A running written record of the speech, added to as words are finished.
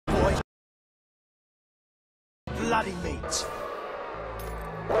bloody meat.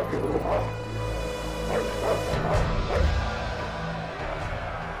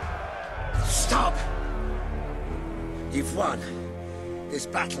 Stop! You've won. This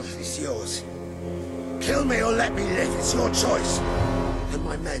battle is yours. Kill me or let me live, it's your choice. And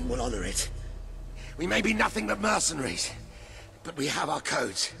my men will honor it. We may be nothing but mercenaries, but we have our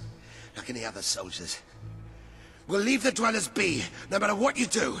codes, like any other soldiers. We'll leave the dwellers be, no matter what you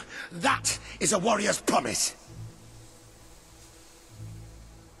do. That is a warrior's promise.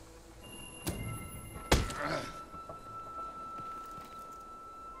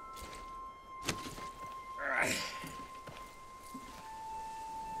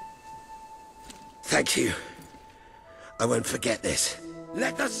 Thank you. I won't forget this.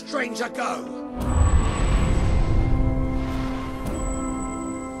 Let the stranger go!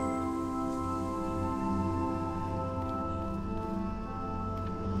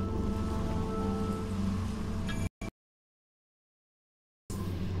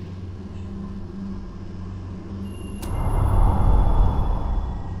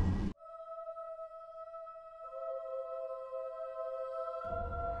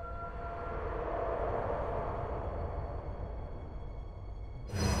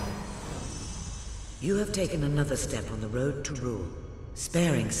 You have taken another step on the road to rule.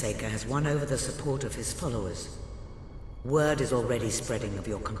 Sparing Saker has won over the support of his followers. Word is already spreading of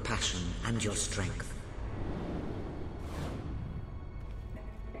your compassion and your strength.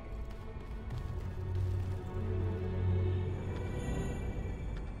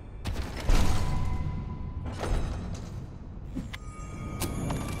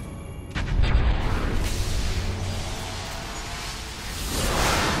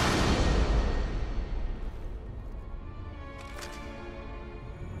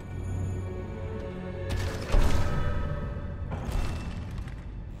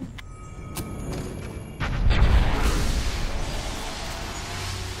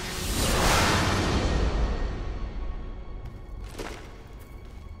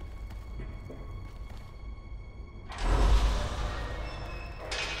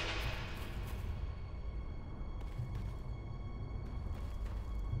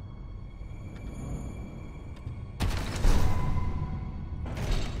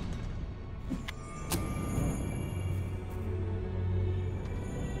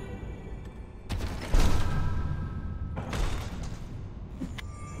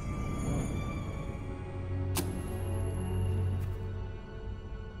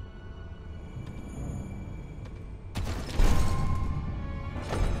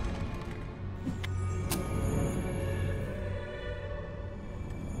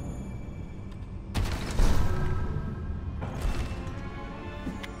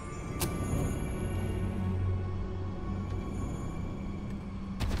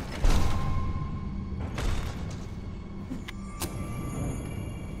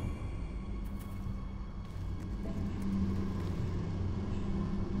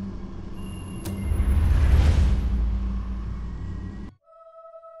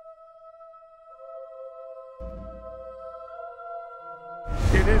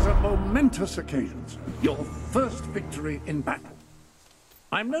 It is a momentous occasion, sir. Your first victory in battle.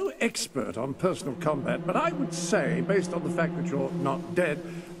 I'm no expert on personal combat, but I would say, based on the fact that you're not dead,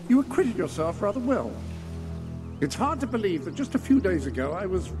 you acquitted yourself rather well. It's hard to believe that just a few days ago I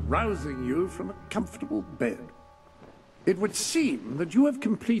was rousing you from a comfortable bed. It would seem that you have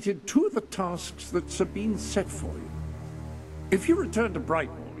completed 2 of the tasks that Sabine set for you. If you return to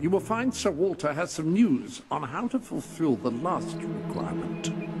Brightwall, you will find Sir Walter has some news on how to fulfill the last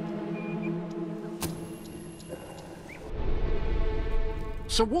requirement.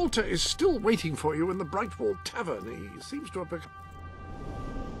 Sir Walter is still waiting for you in the Brightwall Tavern. He seems to have become...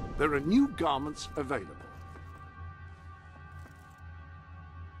 There are new garments available.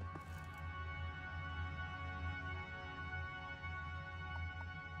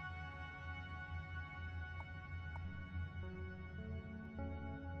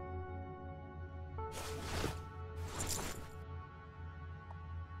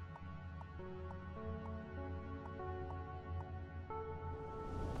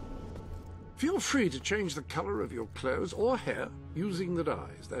 Feel free to change the color of your clothes or hair using the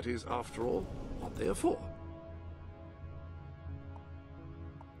dyes. That is, after all, what they are for.